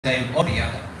time or the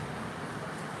other.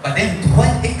 But then to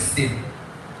what extent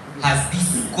has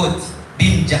this quote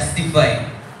been justified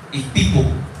if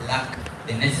people lack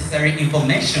the necessary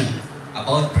information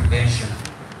about prevention?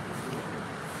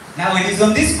 Now it is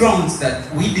on these grounds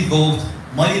that we developed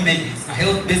Molimedics, a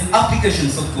health-based application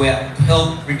software to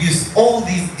help reduce all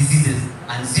these diseases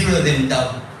and zero them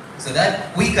down so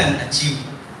that we can achieve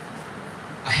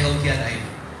a healthier life.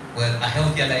 Well, a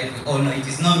healthier life, we all know it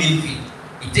is not mean feat.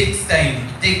 It takes time,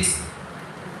 it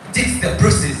takes the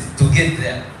process to get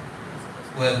there.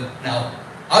 Well, now,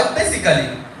 I would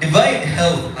basically divide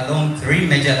health along three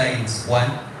major lines.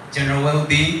 1, general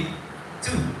well-being.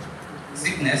 2,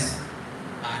 sickness.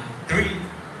 And 3,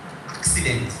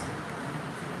 accident.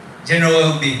 General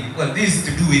well-being. Well, this is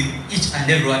to do with each and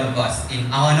every one of us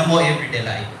in our normal everyday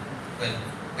life. Well,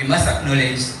 we must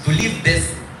acknowledge to live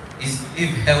best is to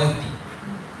live healthy.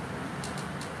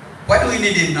 What do we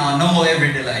need in our normal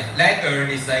everyday life? Like I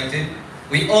already cited,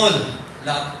 we all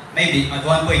lack, maybe at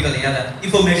one point or the other,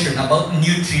 information about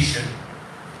nutrition.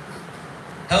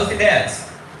 Healthy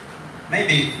diets.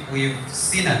 Maybe we've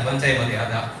seen at one time or the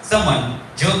other, someone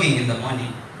jogging in the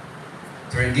morning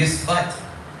to reduce fat.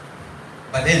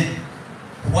 But then,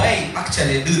 why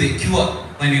actually do the cure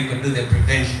when we could do the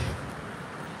prevention?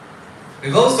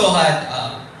 We've also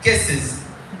had cases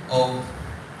of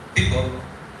people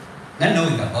not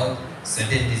knowing about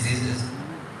certain diseases,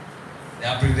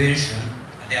 their prevention,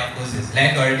 and their causes.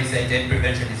 Like I already cited,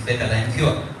 prevention is better than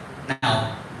cure.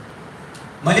 Now,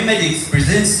 Molimedics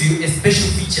presents you a special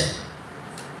feature.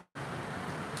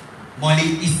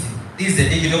 Molism. This is a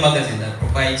digital magazine that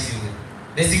provides you with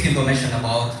basic information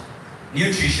about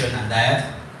nutrition and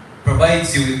diet,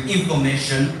 provides you with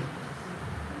information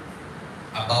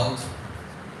about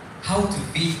how to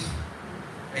feed.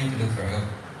 Trying to look for help.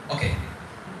 Okay.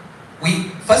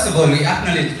 First of all, we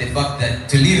acknowledge the fact that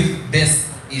to live best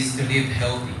is to live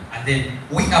healthy. And then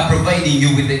we are providing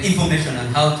you with the information on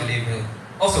how to live healthy.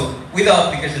 Also, with our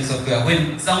application software,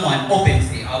 when someone opens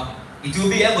the app, it will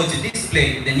be able to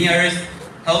display the nearest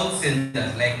health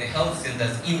centers, like the health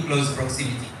centers in close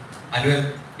proximity. And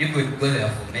well, you could go there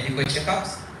for medical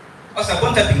checkups. Also,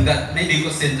 upon tapping that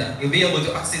medical center, you'll be able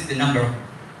to access the number of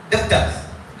doctors,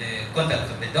 the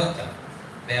contact of the doctor,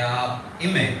 their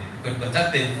email. You could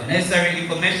contact them for necessary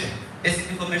information, basic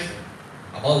information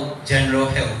about general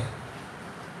health.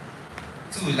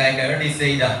 2, like I already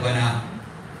said, I'm gonna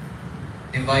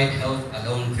divide health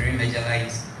along 3 major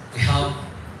lines. We have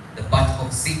the part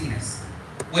of sickness.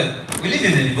 Well, we live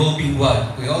in a developing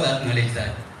world. We all acknowledge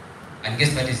that. And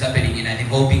guess what is happening in a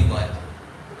developing world?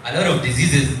 A lot of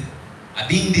diseases are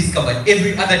being discovered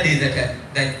every other day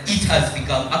that it has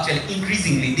become actually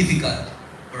increasingly difficult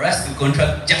for us to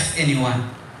contract just anyone.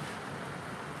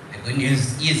 The good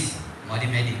news is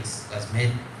Molimedics was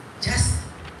made just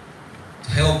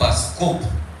to help us cope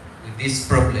with this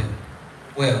problem.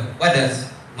 Well, what does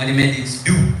Molimedics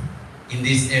do in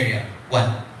this area?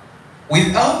 1,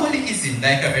 with our Molism,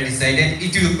 like I already decided,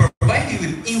 it will provide you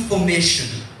with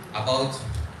information about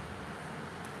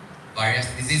various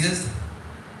diseases,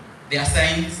 their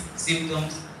signs,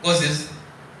 symptoms, causes,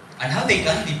 and how they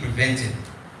can be prevented.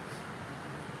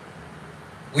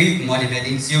 With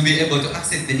Molimedics, you'll be able to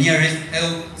access the nearest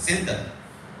health center,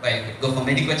 like go for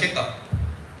medical checkup.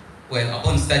 Well,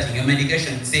 upon starting your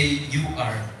medication, say you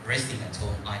are resting at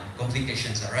home and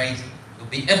complications arise, you'll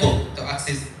be able to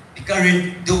access the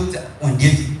current doctor on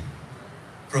duty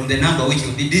from the number which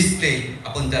will be displayed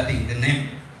upon tapping the name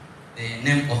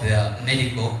of the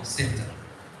medical center.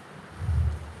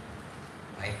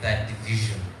 Like that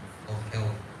division of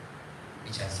health,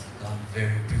 which has become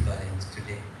very prevalent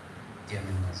today, dear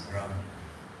members around,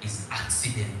 is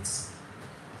accidents.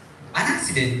 An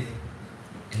accident,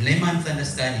 in layman's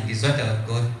understanding, is what I would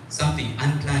call something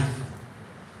unplanned for.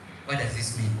 What does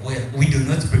this mean? Well, we do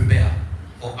not prepare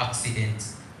for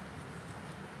accidents.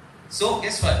 So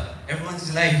guess what?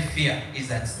 Everyone's life here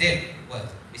is at stake. Well,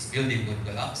 this building would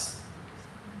collapse.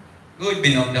 We would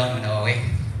be knocked down on our way.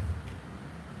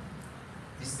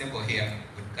 This table here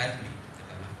would cut me.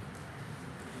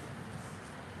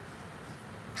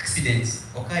 Accidents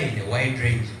occur in a wide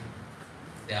range.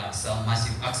 There are some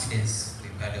massive accidents.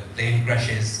 We've had plane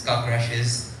crashes, car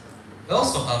crashes. We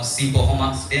also have simple home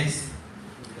accidents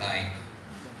like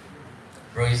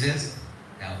bruises.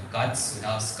 We have cuts, we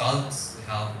have scalds, we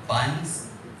have burns.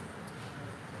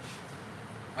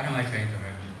 What am I trying to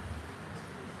remember?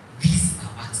 These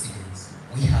are accidents.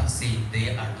 We have said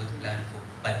they are not planned for.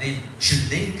 But then, should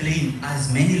they claim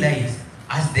as many lives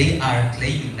as they are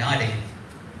claiming nowadays?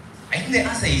 I think the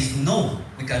answer is no.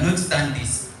 We cannot stand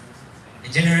this. A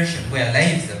generation where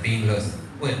lives are being lost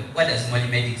Well, what does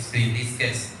Medics do in this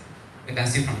case? We can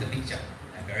see from the picture,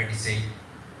 like I already said,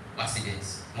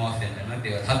 accidents more often than not they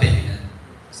will happen in a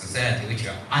society which you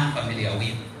are unfamiliar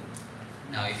with.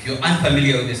 Now, if you're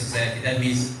unfamiliar with the society, that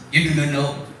means you do not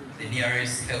know the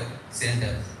nearest health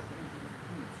centers.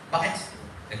 But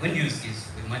the good news is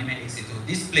with Medics, it will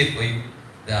display for you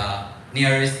the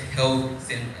nearest health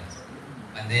centers.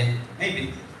 And then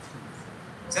maybe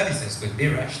services could be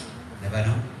rushed, never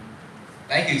know.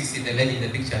 Like you see the lady in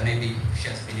the picture, maybe she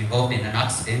has been involved in an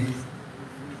accident.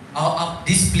 Our app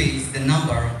displays the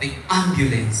number of the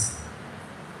ambulance,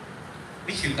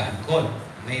 which you can call.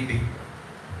 Maybe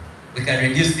we can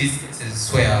reduce these cases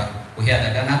where we hear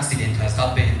that an accident has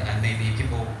happened and maybe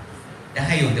people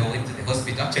die on their way to the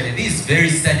hospital. Actually, this is very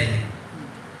sudden.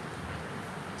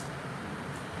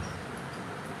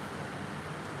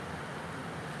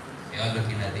 You are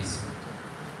looking at this.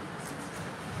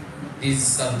 This is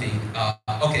something,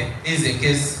 okay, this is a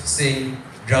case saying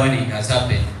drowning has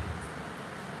happened.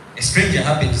 A stranger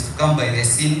happens to come by the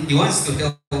scene, he wants to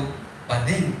help, but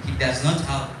then he does not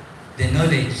have the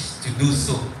knowledge to do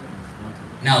so.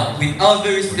 Now, with our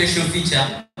very special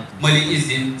feature, Molly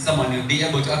is in, someone will be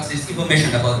able to access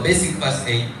information about basic first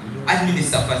aid,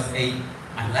 administer first aid,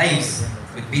 and lives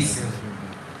with this.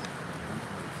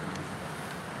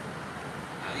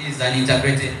 This is an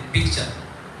integrated picture.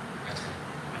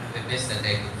 The best that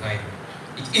I could find.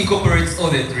 It incorporates all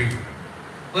the three.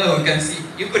 Well, we can see,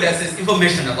 you could access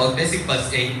information about basic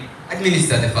first aid,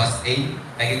 administer the first aid,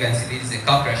 like you can see this is a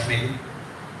car crash maybe.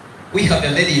 We have a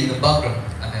lady in the background,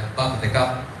 at the back of the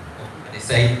car, or at the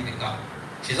side of the car.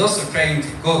 She's also trying to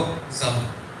go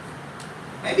somewhere.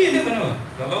 Maybe you never know,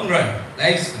 in the long run,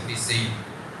 lives could be saved.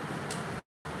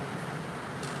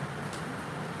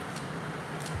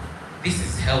 This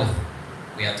is health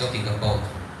we are talking about.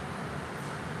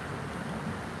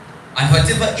 And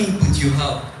whatever input you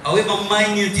have, however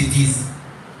minute it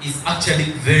is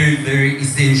actually very, very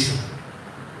essential.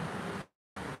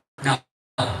 Now,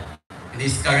 in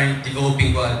this current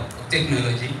developing world of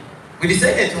technology, we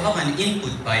decided to have an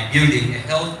input by building a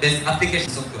health-based application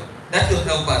software that will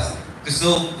help us to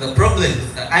solve the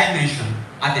problems that I mentioned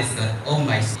at the start of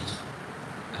my speech.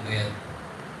 And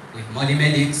with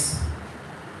Medics,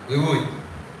 we would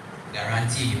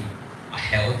guarantee you a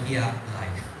healthier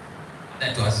life.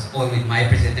 That was all with my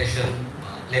presentation.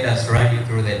 Let us run you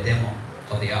through the demo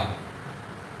of the app.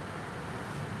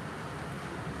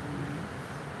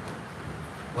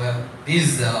 Well,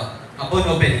 this is, upon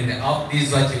opening the app, this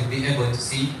is what you'll be able to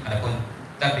see. And upon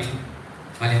tapping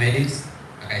Medics,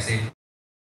 like I said,